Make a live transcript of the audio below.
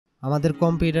আমাদের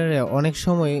কম্পিউটারে অনেক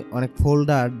সময় অনেক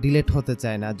ফোল্ডার ডিলিট হতে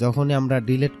চায় না। যখনই আমরা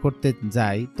ডিলিট করতে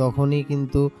যাই তখনই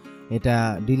কিন্তু এটা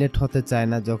ডিলিট হতে চায়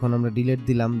না। যখন আমরা ডিলিট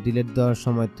দিলাম, ডিলিট দেওয়ার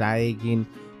সময় ট্রাই এগেইন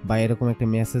বা এরকম একটা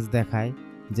মেসেজ দেখায়,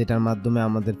 যেটার মাধ্যমে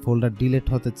আমাদের ফোল্ডার ডিলিট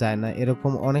হতে চায় না।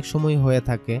 এরকম অনেক সময় হয়ে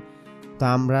থাকে। তো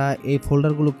আমরা এই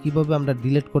ফোল্ডারগুলো কিভাবে আমরা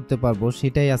ডিলিট করতে পারবো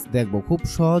সেটাই আজ দেখব। খুব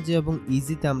সহজে এবং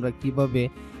ইজিতে আমরা কিভাবে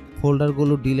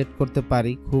ফোল্ডারগুলো ডিলিট করতে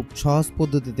পারি খুব সহজ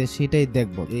পদ্ধতিতে, সেটাই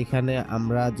দেখব। এখানে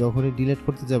আমরা যখনই ডিলিট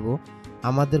করতে যাব,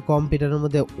 আমাদের কম্পিউটারের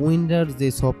মধ্যে উইন্ডোজ যে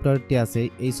সফটওয়্যারটি আছে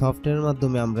এই সফটওয়্যারের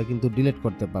মাধ্যমে আমরা কিন্তু ডিলিট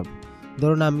করতে পারবো।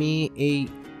 ধরুন আমি এই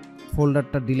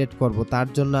ফোল্ডারটা ডিলিট করব, তার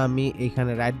জন্য আমি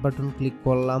এখানে রাইট বাটন ক্লিক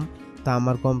করলাম। তা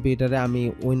আমার কম্পিউটারে আমি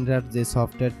উইন্ডোজ যে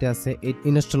সফটওয়্যারটি আছে এই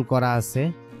ইনস্টল করা আছে।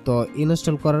 তো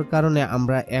ইনস্টল করার কারণে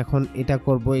আমরা এখন এটা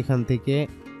করব, এখান থেকে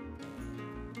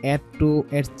অ্যাড টু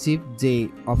আর্চিভ যে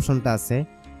অপশনটা আছে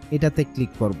এটাতে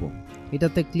ক্লিক করব।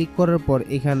 এটাতে ক্লিক করার পর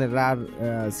এখানে রার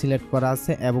সিলেক্ট করা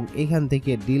আছে এবং এখান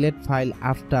থেকে ডিলিট ফাইল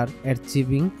আফটার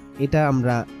আর্চিভিং এটা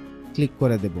আমরা ক্লিক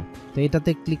করে দেব। তো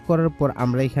এটাতে ক্লিক করার পর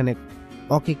আমরা এখানে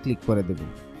ওকে ক্লিক করে দেব।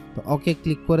 তো ওকে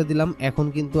ক্লিক করে দিলাম। এখন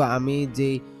কিন্তু আমি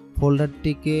যেই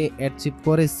ফোল্ডারটিকে আর্চিভ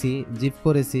করেছি, জিপ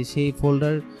করেছি, সেই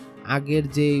ফোল্ডার আগের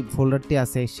যে ফোল্ডারটি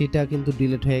আছে সেটা কিন্তু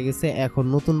ডিলিট হয়ে গেছে। এখন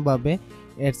নতুনভাবে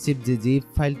আর্চিভ যে জিপ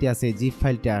ফাইলটি আছে জিপ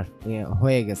ফাইলটা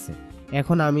হয়ে গেছে।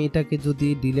 এখন আমি এটাকে যদি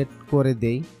ডিলিট করে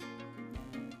দেই,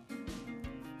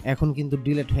 এখন কিন্তু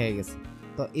ডিলিট হয়ে গেছে।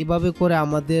 তো এভাবে করে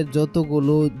আমাদের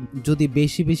যতগুলো যদি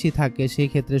বেশি বেশি থাকে সেই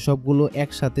ক্ষেত্রে সবগুলো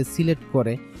একসাথে সিলেক্ট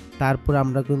করে তারপর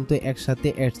আমরা কিন্তু একসাথে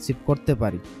আর্চিভ করতে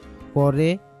পারি। করে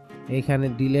এখানে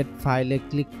ডিলিট ফাইলে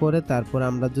ক্লিক করে তারপর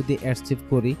আমরা যদি আর্চিভ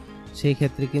করি সেই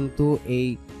ক্ষেত্রে কিন্তু এই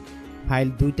ফাইল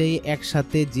দুইটাই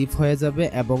একসাথে জিপ হয়ে যাবে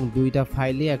এবং দুইটা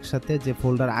ফাইলই একসাথে যে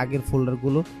ফোল্ডার আগের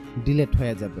ফোল্ডারগুলো ডিলিট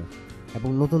হয়ে যাবে এবং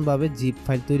নতুনভাবে জিপ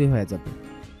ফাইল তৈরি হয়ে যাবে।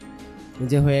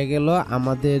 যে হয়ে গেল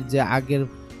আমাদের যে আগের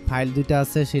ফাইল দুইটা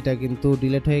আছে সেটা কিন্তু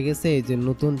ডিলিট হয়ে গেছে। এই যে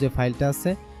নতুন যে ফাইলটা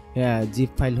আছে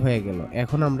জিপ ফাইল হয়ে গেল।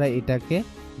 এখন আমরা এটাকে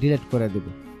ডিলিট করে দেব।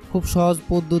 খুব সহজ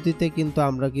পদ্ধতিতে কিন্তু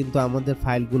আমরা কিন্তু আমাদের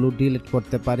ফাইলগুলো ডিলিট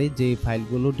করতে পারি, যে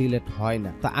ফাইলগুলো ডিলিট হয়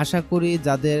না। তো আশা করি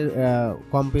যাদের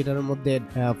কম্পিউটারের মধ্যে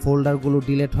ফোল্ডারগুলো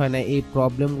ডিলিট হয় না, এই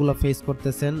প্রবলেমগুলো ফেস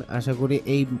করতেছেন, আশা করি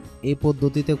এই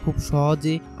পদ্ধতিতে খুব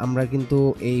সহজেই আমরা কিন্তু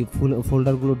এই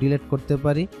ফোল্ডারগুলো ডিলিট করতে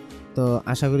পারি। তো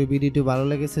আশা করি ভিডিওটি ভালো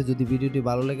লেগেছে। যদি ভিডিওটি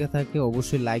ভালো লেগে থাকে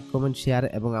অবশ্যই লাইক, কমেন্ট, শেয়ার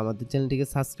এবং আমাদের চ্যানেলটিকে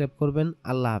সাবস্ক্রাইব করবেন।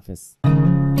 আল্লাহ হাফেজ।